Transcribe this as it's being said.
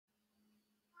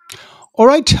All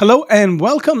right, hello and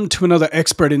welcome to another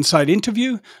Expert Inside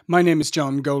interview. My name is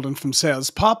John Golden from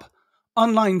SalesPOP,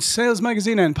 online sales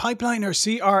magazine and Pipeliner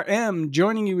CRM,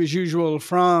 joining you as usual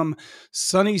from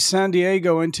sunny San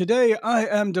Diego. And today I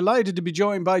am delighted to be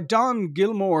joined by Don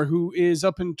Gillmore, who is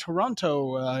up in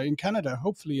Toronto in Canada.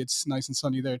 Hopefully it's nice and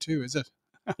sunny there too, is it?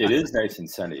 It is nice and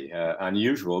sunny.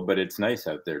 Unusual, but it's nice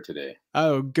out there today.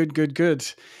 Oh, good, good, good.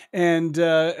 And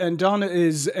Don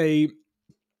is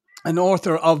an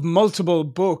author of multiple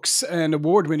books and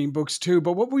award-winning books too.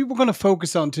 But what we were going to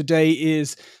focus on today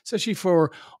is, especially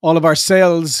for all of our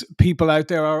sales people out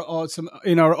there, our awesome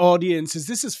in our audience, is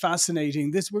this is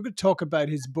fascinating. This we're going to talk about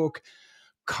his book,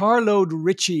 Carload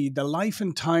Richie: The Life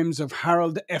and Times of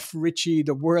Harold F. Richie,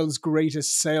 the world's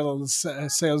greatest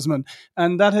salesman,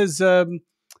 and that has uh,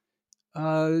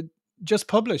 just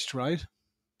published, right?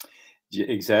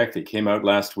 Exactly. Came out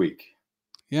last week.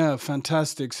 Yeah,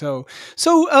 fantastic. So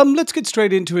let's get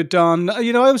straight into it, Don.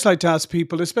 I always like to ask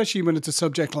people, especially when it's a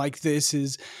subject like this,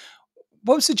 is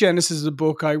what was the genesis of the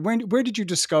book? Where did you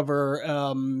discover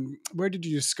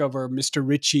Mr.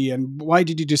 Ritchie, and why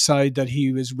did you decide that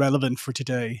he was relevant for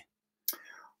today?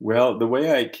 Well, the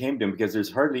way I came to him, because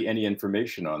there's hardly any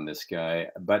information on this guy,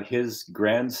 but his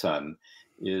grandson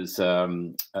is a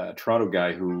Toronto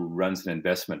guy who runs an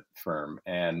investment firm.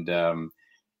 And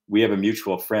we have a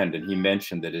mutual friend, and he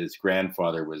mentioned that his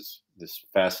grandfather was this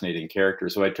fascinating character.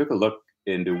 So I took a look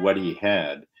into what he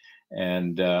had.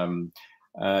 And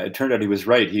it turned out he was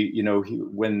right.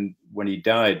 When he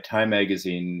died, Time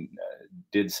magazine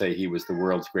did say he was the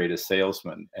world's greatest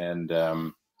salesman, and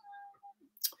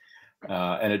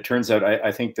it turns out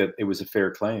I think that it was a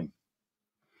fair claim.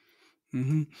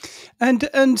 hmm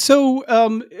And so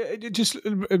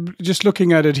just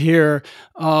looking at it here,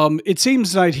 it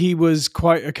seems like he was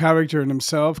quite a character in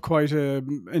himself, quite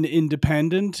an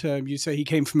independent. You say he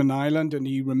came from an island and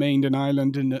he remained an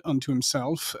island unto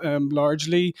himself,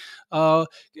 largely.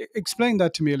 Explain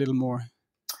that to me a little more.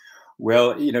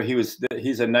 Well,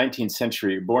 he's a 19th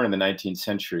century, born in the 19th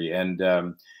century, and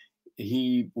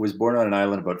he was born on an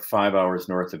island about 5 hours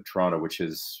north of Toronto, which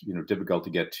is difficult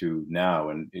to get to now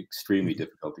and extremely Mhm.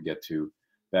 difficult to get to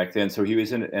back then. So he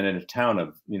was in a town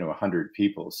of 100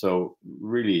 people, so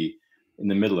really in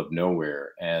the middle of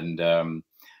nowhere. And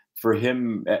for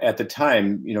him at the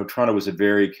time, Toronto was a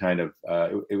very kind of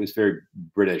it was very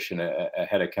British, and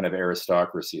had a kind of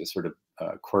aristocracy, a sort of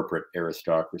corporate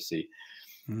aristocracy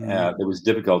Mhm. that was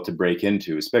difficult to break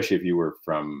into, especially if you were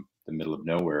from the middle of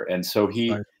nowhere. And so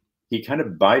Right. he kind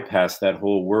of bypassed that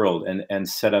whole world and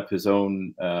set up his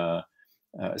own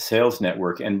sales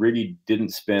network, and really didn't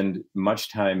spend much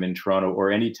time in Toronto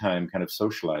or any time kind of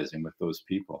socializing with those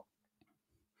people.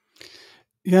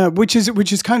 Yeah, which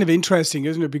is kind of interesting,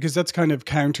 isn't it? Because that's kind of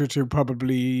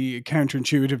probably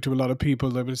counterintuitive to a lot of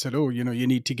people that would have said, "Oh, you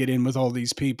need to get in with all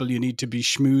these people. You need to be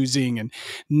schmoozing and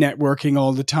networking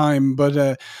all the time." But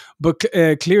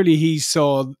clearly, he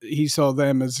saw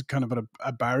them as kind of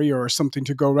a barrier or something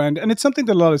to go around, and it's something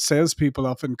that a lot of salespeople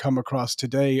often come across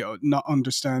today, not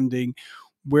understanding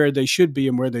where they should be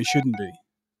and where they shouldn't be.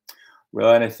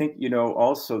 Well, and I think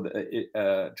also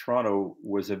Toronto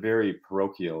was a very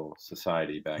parochial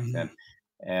society back Mhm. then,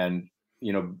 and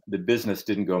the business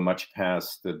didn't go much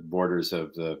past the borders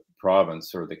of the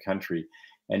province or the country.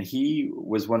 And he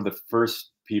was one of the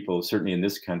first people, certainly in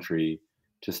this country,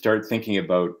 to start thinking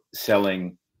about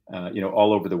selling,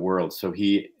 all over the world. So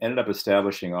he ended up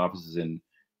establishing offices in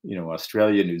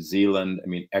Australia, New Zealand, I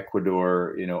mean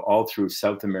Ecuador, all through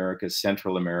South America,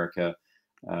 Central America.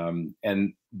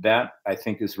 And that, I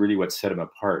think, is really what set him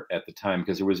apart at the time,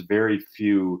 because there was very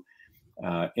few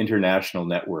international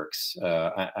networks.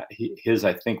 His,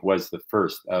 I think, was the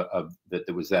first of that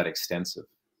was that extensive.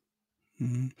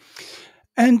 Mhm.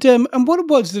 And what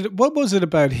was it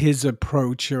about his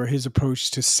approach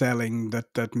to selling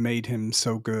that made him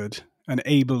so good and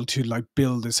able to like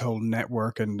build this whole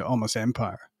network and almost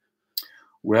empire?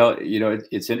 Well,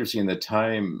 it's interesting. In the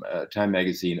Time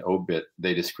magazine obit,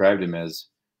 they described him as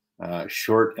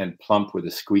short and plump with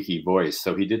a squeaky voice.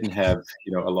 So he didn't have,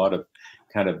 a lot of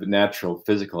kind of natural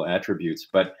physical attributes.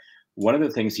 But one of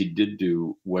the things he did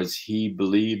do was he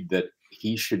believed that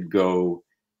he should go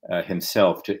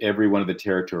himself to every one of the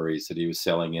territories that he was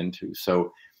selling into.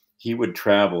 So he would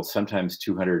travel sometimes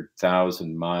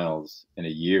 200,000 miles in a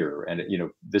year, and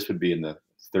this would be in the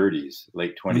 30s,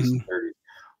 late 20s and Mhm. 30s,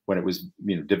 when it was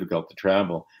difficult to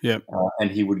travel. Yeah.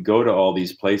 And he would go to all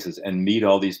these places and meet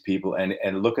all these people,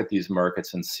 and look at these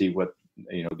markets and see what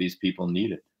these people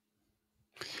needed.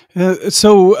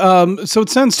 So it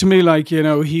sounds to me like, you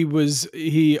know,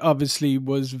 he obviously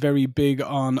was very big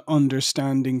on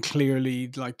understanding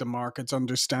clearly, like the markets,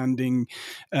 understanding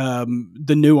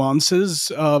the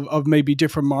nuances of maybe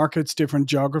different markets, different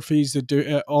geographies, that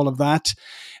do all of that.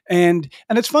 And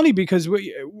it's funny because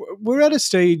we're at a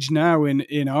stage now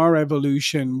in our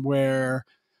evolution where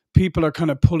people are kind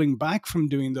of pulling back from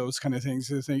doing those kind of things.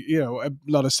 I think, you know, a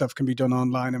lot of stuff can be done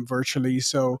online and virtually.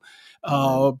 So Right.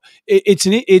 uh,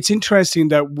 it's interesting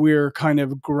that we're kind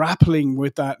of grappling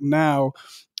with that now.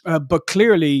 But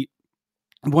clearly,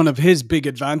 one of his big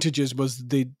advantages was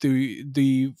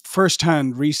the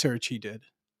firsthand research he did.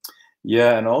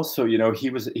 Yeah, and also, he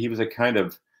was a kind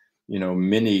of,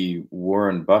 mini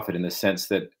Warren Buffett in the sense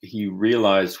that he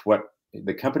realized what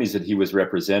the companies that he was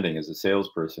representing as a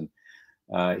salesperson.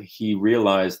 He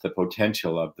realized the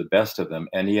potential of the best of them,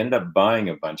 and he ended up buying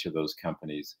a bunch of those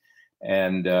companies.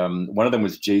 And one of them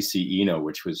was JC Eno,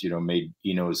 which was, made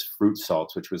Eno's fruit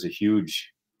salts, which was a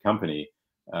huge company.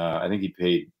 I think he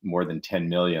paid more than 10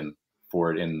 million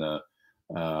for it in the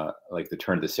like the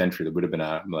turn of the century. That would have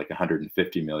been like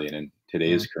 150 million in Mm.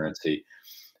 today's currency.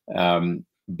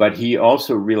 But he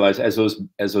also realized as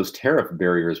those tariff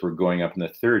barriers were going up in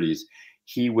the 30s,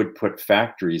 he would put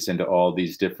factories into all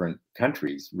these different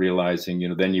countries, realizing,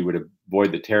 then you would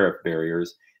avoid the tariff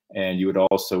barriers, and you would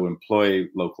also employ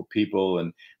local people,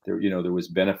 and there was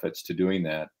benefits to doing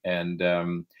that. And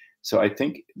so I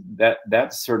think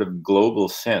that sort of global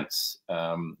sense,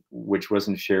 which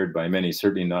wasn't shared by many,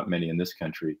 certainly not many in this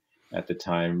country at the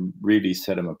time, really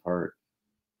set him apart.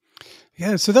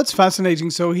 Yeah, so that's fascinating.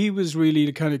 So he was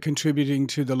really kind of contributing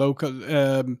to the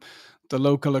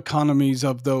local economies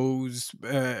of those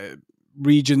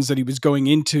regions that he was going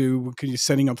into, kind of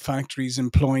setting up factories,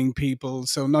 employing people.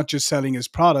 So not just selling his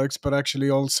products, but actually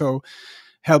also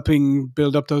helping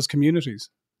build up those communities.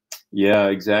 Yeah,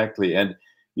 exactly. And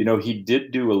he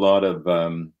did do a lot of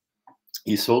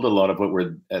he sold a lot of what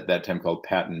were at that time called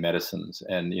patent medicines.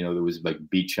 And there was like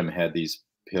Beecham had these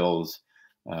pills,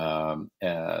 and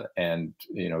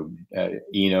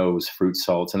Eno's fruit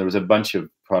salts, and there was a bunch of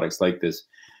products like this.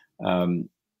 um,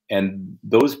 and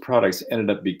those products ended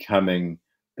up becoming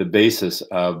the basis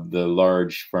of the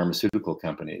large pharmaceutical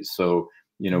companies. So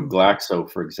Mm. Glaxo,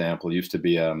 for example, used to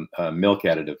be a milk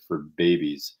additive for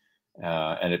babies,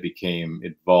 and it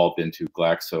evolved into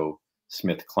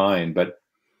GlaxoSmithKline. But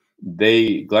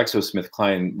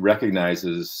GlaxoSmithKline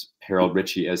recognizes Harold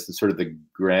Ritchie as the sort of the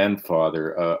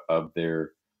grandfather of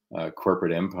their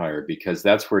corporate empire, because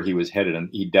that's where he was headed. And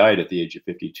he died at the age of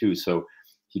 52. So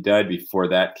he died before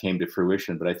that came to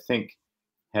fruition. But I think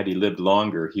had he lived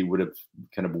longer, he would have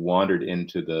kind of wandered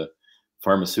into the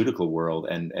pharmaceutical world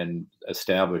and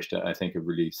established, I think, a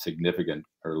really significant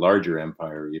or larger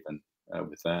empire even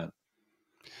with that.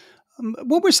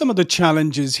 What were some of the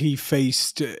challenges he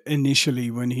faced initially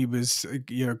when he was,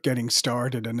 you know, getting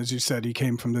started? And as you said, he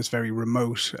came from this very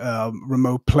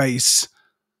remote place.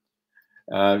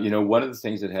 One of the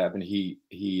things that happened, he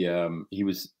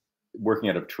was working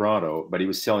out of Toronto, but he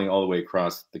was selling all the way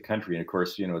across the country. And of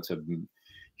course, it's a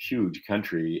huge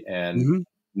country and Hmm.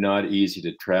 not easy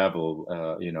to travel,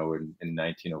 in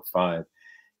 1905.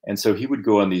 And so he would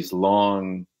go on these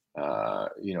long,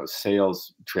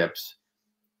 sales trips.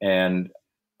 And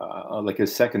like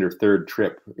his second or third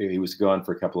trip, he was gone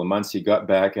for a couple of months. He got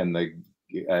back, and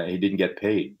he didn't get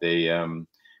paid. They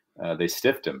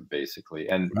stiffed him basically.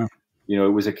 And Wow.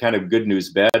 it was a kind of good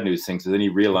news, bad news thing. So then he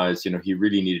realized, he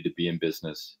really needed to be in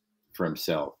business for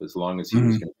himself. As long as he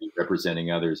was Hmm. going to be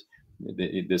representing others,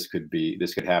 this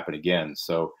could happen again.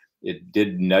 So it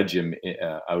did nudge him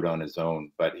out on his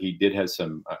own, but he did have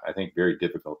some, I think, very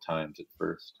difficult times at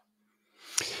first.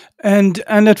 And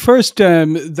at first,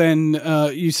 then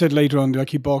you said later on, like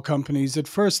he bought companies. At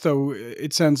first, though,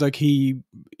 it sounds like he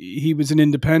was an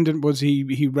independent. Was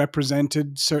he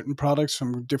represented certain products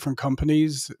from different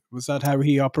companies? Was that how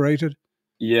he operated?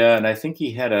 Yeah, and I think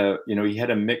he had a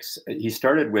mix. He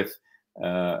started with,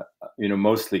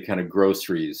 mostly kind of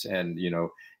groceries, and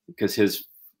because his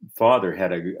father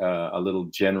had a little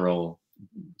general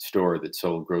store that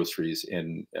sold groceries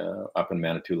in up in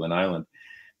Manitoulin Island.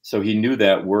 So he knew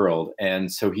that world,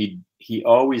 and so he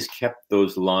always kept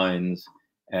those lines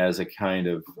as a kind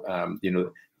of,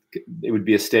 it would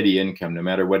be a steady income no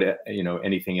matter what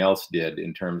anything else did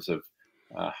in terms of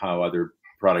how other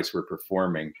products were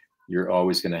performing. You're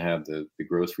always going to have the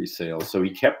grocery sales. So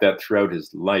he kept that throughout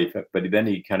his life, but then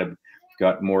he kind of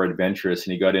got more adventurous,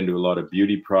 and he got into a lot of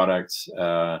beauty products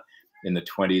in the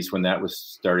 20s when that was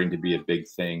starting to be a big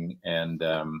thing. And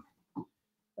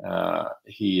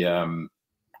he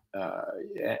uh,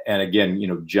 and again,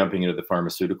 jumping into the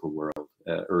pharmaceutical world.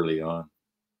 early on.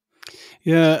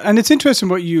 Yeah, and it's interesting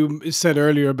what you said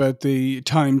earlier about the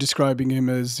Time describing him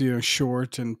as,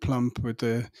 short and plump with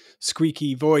a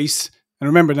squeaky voice. And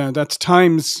remember now, that's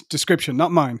Time's description,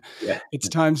 not mine. Yeah. It's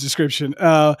Time's description.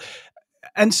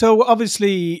 And so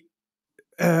obviously,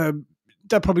 uh,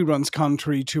 that probably runs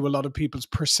contrary to a lot of people's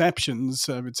perceptions.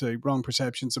 I would say wrong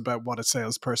perceptions about what a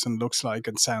salesperson looks like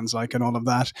and sounds like, and all of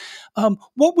that.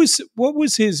 What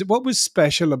was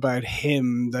special about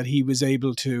him that he was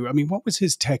able to? I mean, what was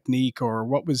his technique, or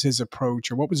what was his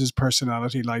approach, or what was his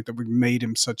personality like that would made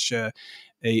him such a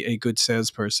good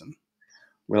salesperson?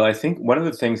 Well, I think one of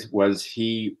the things was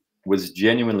he was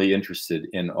genuinely interested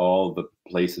in all the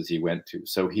places he went to.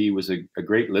 So he was a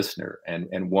great listener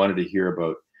and wanted to hear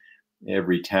about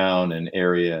every town and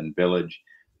area and village.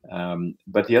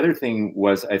 But the other thing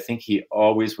was, I think he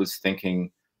always was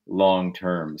thinking long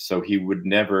term. So he would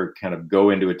never kind of go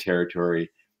into a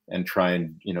territory and try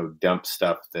and dump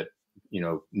stuff that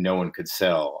no one could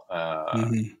sell.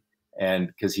 Hmm. And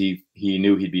because he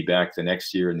knew he'd be back the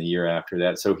next year and the year after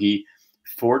that, so he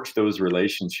forged those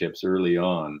relationships early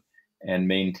on and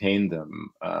maintained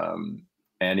them.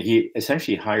 And he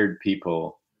essentially hired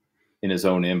people in his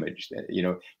own image.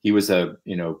 He was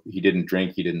he didn't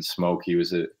drink, he didn't smoke. He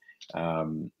was a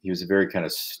very kind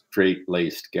of straight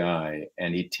laced guy,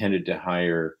 and he tended to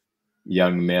hire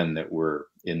young men that were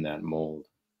in that mold.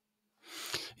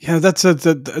 Yeah,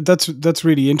 that's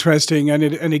really interesting,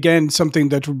 and again something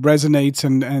that resonates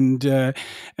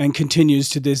and continues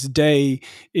to this day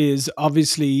is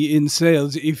obviously in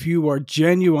sales. If you are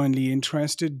genuinely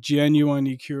interested,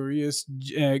 genuinely curious,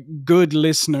 good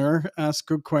listener, ask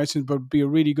good questions, but be a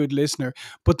really good listener.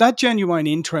 But that genuine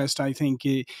interest, I think,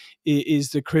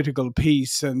 is the critical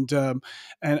piece, and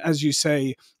as you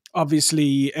say,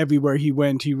 obviously everywhere he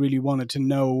went he really wanted to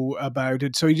know about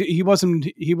it, so he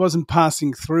wasn't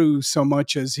passing through so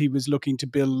much as he was looking to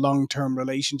build long-term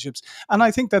relationships. And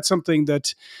I think that's something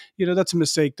that, that's a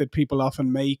mistake that people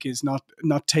often make, is not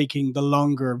taking the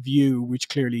longer view, which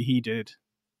clearly he did.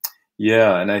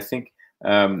 Yeah, and I think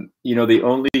the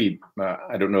only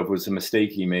I don't know if it was a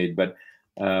mistake he made, but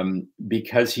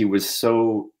because he was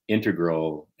so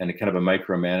integral and a kind of a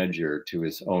micromanager to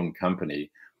his own company,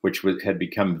 which had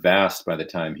become vast by the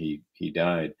time he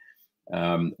died.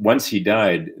 Once he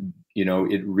died,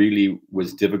 it really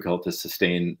was difficult to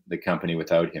sustain the company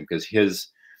without him, because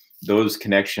those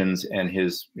connections and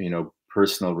his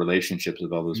personal relationships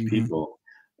with all those Hmm. people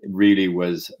really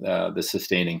was the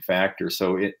sustaining factor.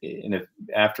 So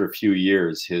after a few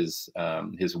years, his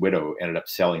widow ended up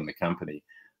selling the company.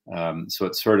 So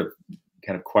it sort of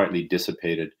kind of quietly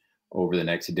dissipated over the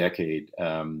next decade,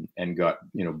 and got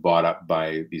bought up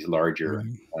by these larger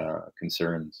Right.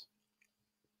 concerns.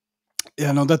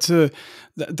 Yeah, no, that's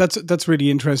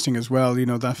really interesting as well.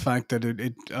 That fact that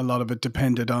it a lot of it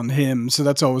depended on him. So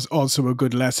that's always also a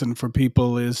good lesson for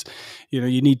people is,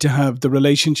 you need to have the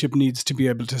relationship needs to be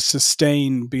able to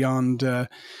sustain beyond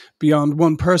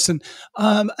one person.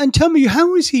 And tell me, how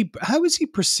was he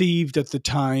perceived at the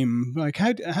time? Like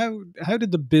how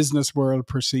did the business world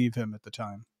perceive him at the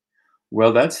time?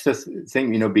 Well, that's the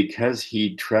thing, because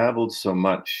he traveled so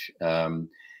much.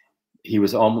 He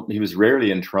was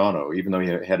rarely in Toronto, even though he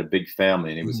had a big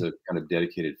family and he was Mhm. a kind of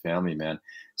dedicated family man.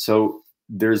 So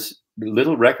there's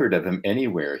little record of him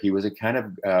anywhere. He was a kind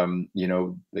of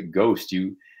the ghost.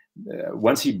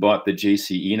 Once he bought the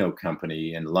JC Eno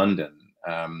company in London,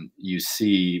 you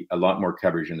see a lot more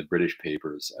coverage in the British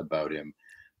papers about him.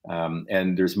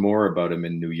 And there's more about him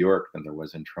in New York than there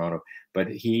was in Toronto. But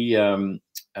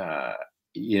uh,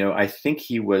 I think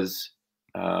he was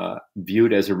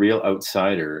viewed as a real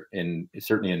outsider,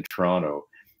 certainly in Toronto.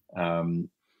 Um,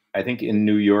 I think in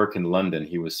New York and London,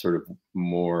 he was sort of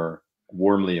more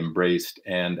warmly embraced.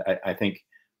 And I think,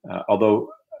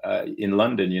 although in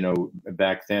London,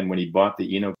 back then when he bought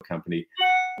the Eno company,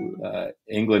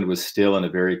 England was still in a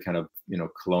very kind of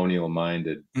colonial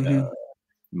minded Mhm.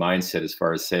 mindset as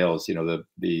far as sales. The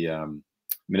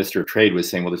Minister of Trade was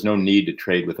saying, well, there's no need to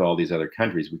trade with all these other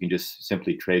countries. We can just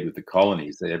simply trade with the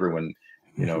colonies. That everyone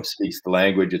Mhm. speaks the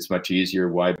language. It's much easier.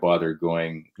 Why bother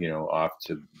going off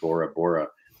to Bora Bora?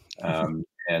 And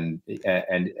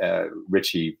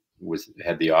Richie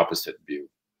had the opposite view.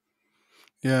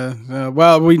 Yeah,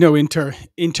 well, we know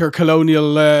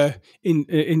intercolonial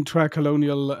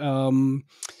intracolonial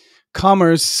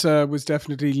commerce was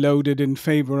definitely loaded in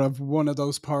favor of one of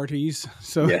those parties,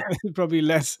 so Yeah. probably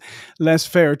less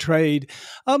fair trade.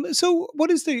 So where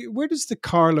does the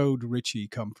carload Richie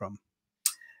come from?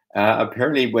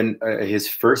 Apparently, when his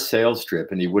first sales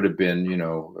trip, and he would have been,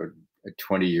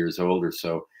 20 years old or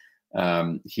so,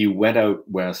 he went out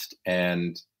west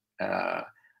and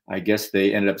I guess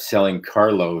they ended up selling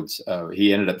carloads.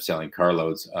 He ended up selling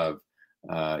carloads of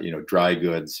dry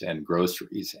goods and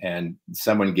groceries, and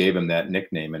someone gave him that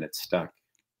nickname, and it stuck.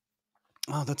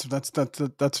 Oh,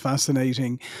 that's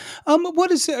fascinating.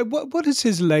 What is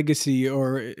his legacy,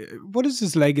 or what has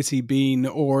his legacy been,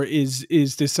 or is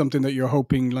this something that you're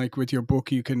hoping, like with your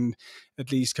book, you can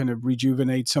at least kind of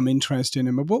rejuvenate some interest in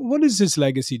him? What is his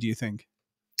legacy, do you think?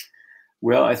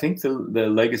 Well, I think the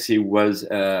legacy was,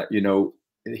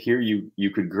 here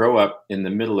you could grow up in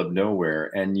the middle of nowhere,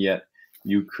 and yet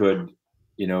you could,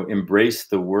 embrace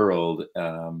the world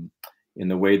in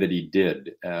the way that he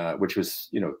did, which was,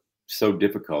 so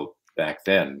difficult back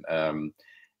then.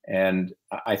 And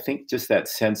I think just that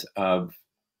sense of,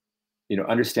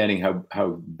 understanding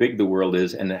how big the world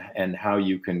is, and how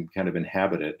you can kind of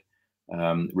inhabit it,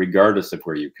 regardless of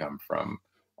where you come from.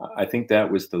 I think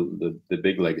that was the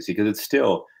big legacy, because it's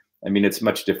still, I mean, it's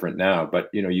much different now, but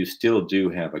you still do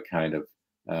have a kind of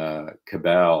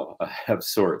cabal of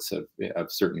sorts of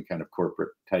certain kind of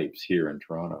corporate types here in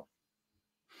Toronto.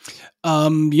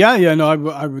 Yeah, no,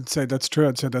 I would say that's true.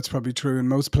 I'd say that's probably true in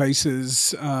most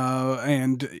places.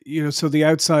 And so the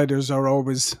outsiders are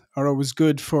always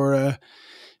good for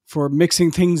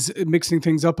mixing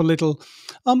things up a little.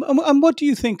 And what do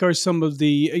you think are some of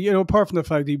the, apart from the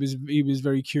fact he was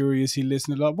very curious, he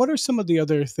listened a lot. What are some of the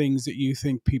other things that you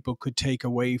think people could take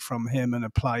away from him and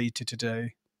apply to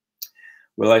today?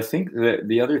 Well, I think that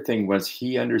the other thing was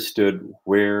he understood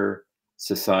where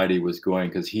society was going,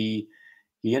 because he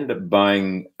ended up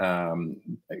buying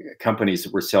companies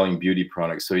that were selling beauty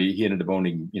products. So he ended up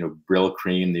owning, Brill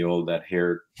Cream, the old that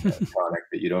hair product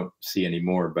that you don't see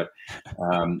anymore. But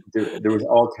there was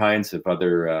all kinds of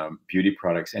other beauty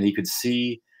products, and he could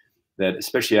see that,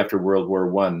 especially after World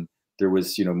War One, there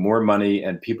was more money,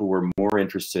 and people were more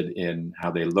interested in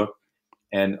how they looked,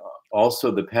 and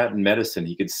also the patent medicine.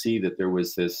 He could see that there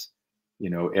was this,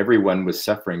 everyone was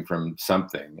suffering from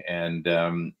something, and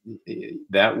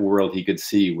that world he could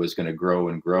see was going to grow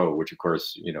and grow, which of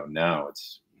course, now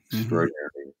it's Hmm.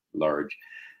 extraordinarily large.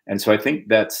 And so I think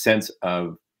that sense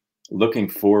of looking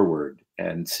forward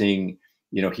and seeing,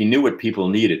 he knew what people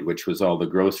needed, which was all the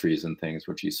groceries and things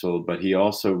which he sold, but he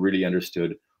also really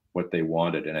understood what they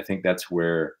wanted. And I think that's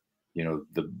where,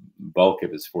 the bulk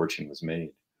of his fortune was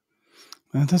made.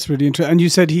 That's really interesting. And you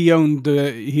said he owned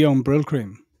Brill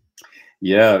Cream.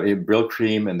 Yeah, Brill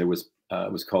Cream, and there was,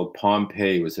 it was called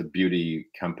Pompeii. It was a beauty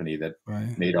company that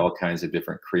Right. made all kinds of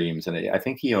different creams, and I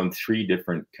think he owned 3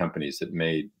 different companies that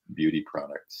made beauty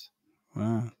products.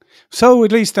 Wow. So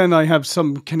at least then I have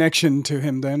some connection to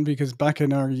him then, because back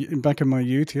in my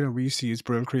youth, we used to use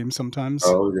Brill Cream sometimes.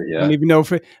 Oh, Don't yeah, even know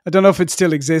if I don't know if it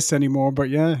still exists anymore, but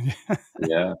yeah.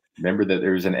 yeah. Remember that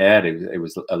there was an ad. It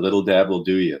was "A little dab will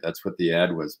do you." That's what the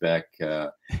ad was back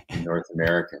in North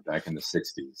America back in the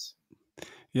 '60s.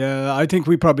 Yeah, I think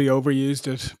we probably overused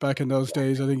it back in those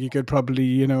days. I think you could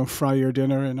probably, fry your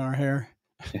dinner in our hair.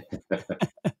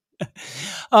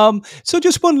 So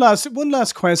just one last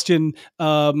question.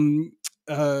 One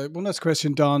last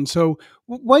question, Don. So,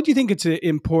 why do you think it's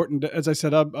important? As I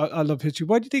said, I love history.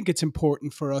 Why do you think it's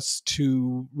important for us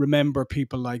to remember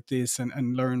people like this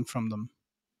and learn from them?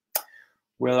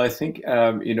 Well, I think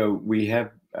we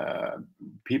have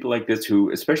people like this,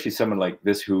 who, especially someone like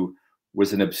this, who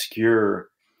was an obscure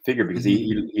figure, because he,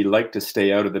 Hmm. he he liked to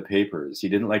stay out of the papers. He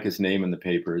didn't like his name in the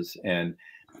papers, and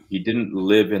he didn't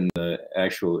live in the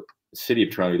actual city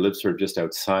of Toronto. He lived sort of just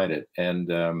outside it, and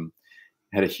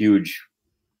had a huge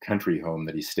country home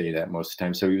that he stayed at most of the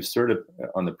time. So he was sort of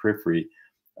on the periphery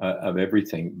of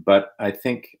everything. But I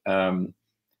think,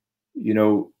 you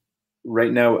know,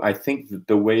 right now, I think that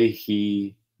the way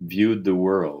he viewed the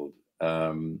world,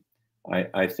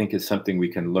 I think is something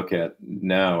we can look at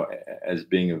now as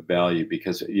being of value,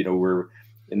 because, we're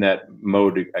in that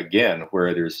mode again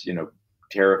where there's,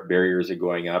 tariff barriers are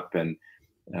going up, and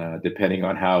depending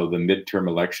on how the midterm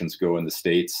elections go in the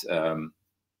States,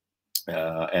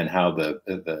 and how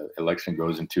the election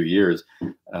goes in 2 years,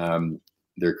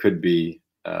 there could be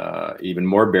even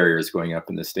more barriers going up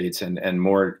in the States, and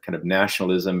more kind of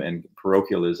nationalism and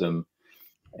parochialism.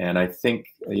 And I think,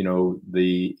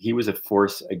 he was a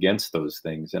force against those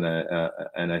things, and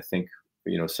I think,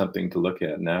 something to look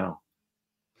at now.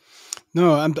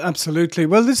 No, absolutely.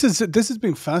 Well, this has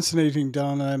been fascinating,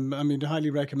 Don. I mean, I highly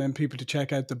recommend people to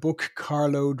check out the book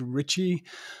Carload Richie,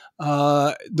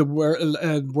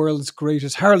 world's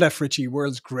greatest Harold F. Ritchie,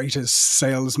 world's greatest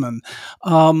salesman.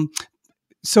 Um,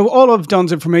 so all of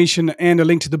Don's information and a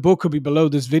link to the book will be below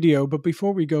this video. But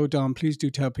before we go, Don, please do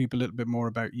tell people a little bit more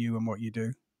about you and what you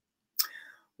do.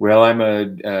 Well, I'm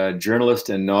a journalist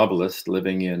and novelist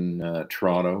living in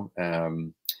Toronto,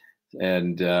 and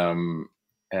and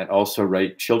also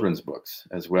write children's books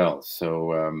as well.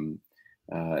 So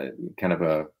kind of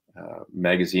a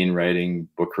magazine writing,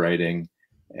 book writing,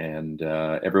 and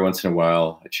every once in a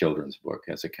while a children's book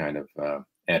as a kind of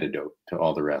antidote to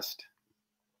all the rest.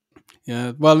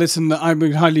 Yeah, well, listen, I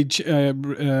would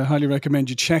highly recommend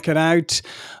you check it out.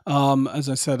 As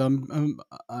I said, I'm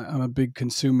a big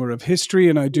consumer of history,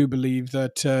 and I do believe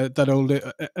that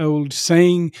that old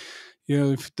saying, you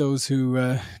know, if those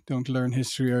who don't learn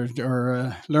history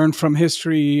or learn from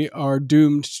history are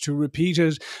doomed to repeat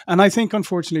it. And I think,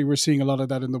 unfortunately, we're seeing a lot of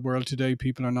that in the world today.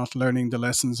 People are not learning the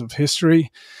lessons of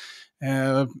history.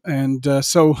 So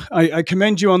I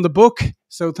commend you on the book.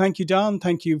 So thank you, Don.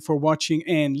 Thank you for watching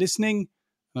and listening.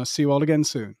 I'll see you all again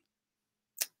soon.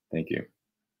 Thank you.